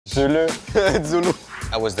Zulu. Zulu.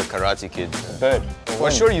 I was the Karate Kid. Bird.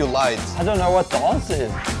 For sure you lied. I don't know what the answer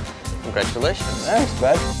is. Congratulations. Thanks,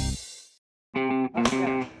 bud.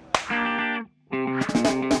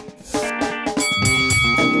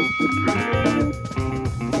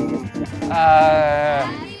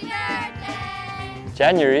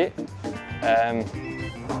 January.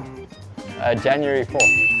 January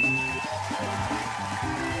 4th.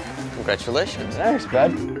 Congratulations. Thanks,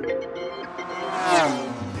 bud.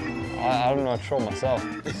 I'm not sure myself.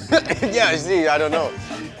 Yeah, see, I don't know.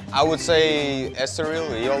 I would say Estoril.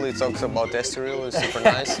 He only talks about Estoril. It's super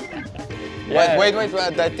nice. Yeah. Wait,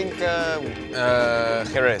 I think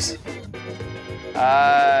Jerez.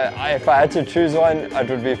 If I had to choose one, it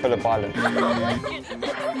would be Phillip Island.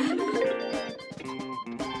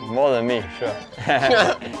 More than me, sure.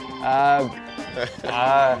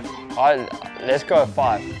 Let's go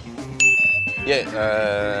 5.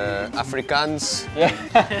 Yeah, Afrikaans. Yeah.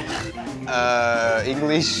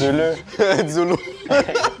 English. Zulu. Zulu.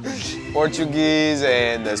 Portuguese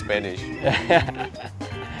and Spanish.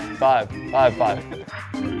 5.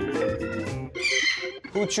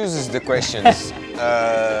 Who chooses the questions?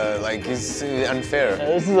 Like, it's unfair.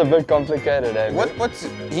 This is a bit complicated, eh? What?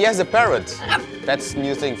 He has a parrot. That's a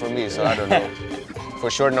new thing for me, so I don't know.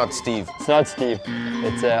 For sure not Steve. It's not Steve,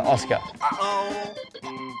 it's Oscar.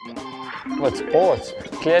 What sports?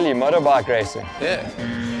 Clearly motorbike racing. Yeah.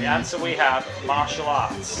 The answer we have, martial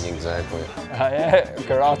arts. Exactly. Yeah,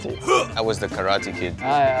 karate. I was the Karate Kid.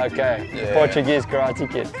 Yeah, okay. Yeah. Portuguese karate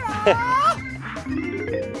kid.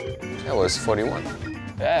 I was 41.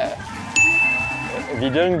 Yeah. If you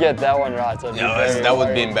didn't get that one right, I'd be very that would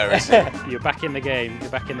be worried. embarrassing. You're back in the game. You're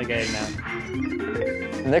back in the game now.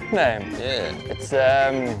 Nickname? Yeah. It's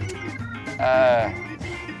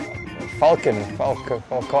Falcon,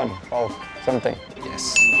 something.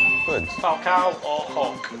 Yes. Good. Falcao or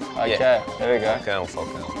Hawk? Okay, Yeah. there we go.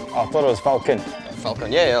 Falcon. I thought it was Falcon.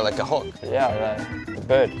 Falcon. Yeah, like a hawk. Yeah, the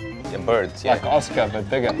bird. A bird. Yeah. Like Oscar, but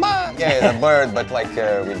bigger. Yeah, the bird, but like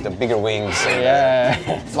with the bigger wings. And,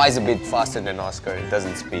 Yeah. flies a bit faster than Oscar. It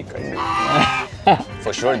doesn't speak, I think.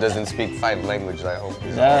 For sure, it doesn't speak 5 languages, I hope.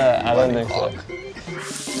 No, I don't think so.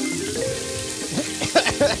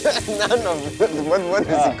 None of what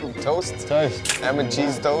does he cook? Toast? Toast. Ham and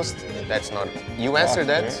cheese toast? That's not. You answered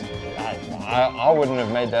that? I wouldn't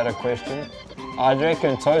have made that a question. I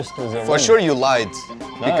reckon toast was a For win. sure you lied.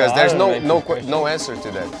 Because I there's don't make the no answer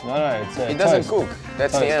to that. No, it's He doesn't toast. cook.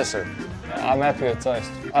 That's the answer. I'm happy with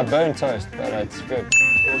toast. I burn toast, but it's good.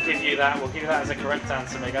 We'll give you that. We'll give you that as a correct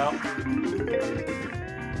answer, Miguel.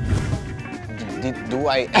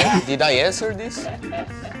 Did I answer this?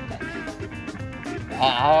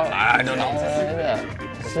 I don't know. Yeah.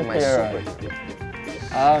 My Superhero. super.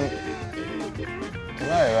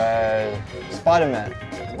 No, Spider-Man.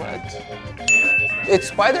 What? It's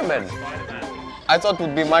Spider-Man. I thought it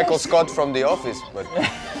would be Michael Scott from The Office, but...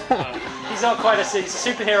 He's not quite he's a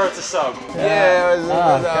superhero to some.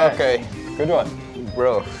 Yeah, okay. Good one.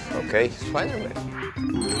 Bro, okay, Spider-Man.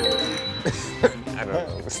 I don't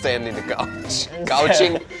know, stand in the couch.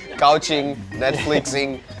 Couching,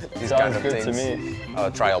 Netflixing, these Sounds kind of good things. to me.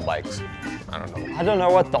 Trial bikes. I don't know. I don't know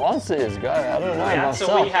what the answer is, guy. I don't know The answer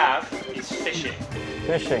myself. we have is fishing.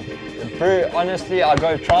 Fishing. Honestly, I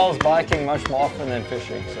go trials biking much more often than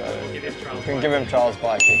fishing, so Give him trials you can give him trials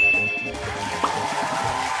biking.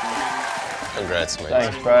 Congrats, man.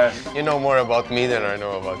 Thanks, bro. You know more about me than I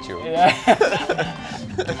know about you. Yeah.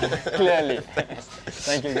 Clearly.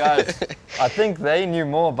 Thank you, guys. I think they knew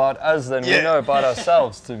more about us than we know about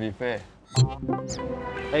ourselves, to be fair.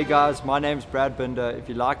 Hey guys, my name's Brad Binder. If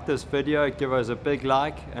you liked this video, give us a big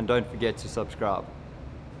like and don't forget to subscribe.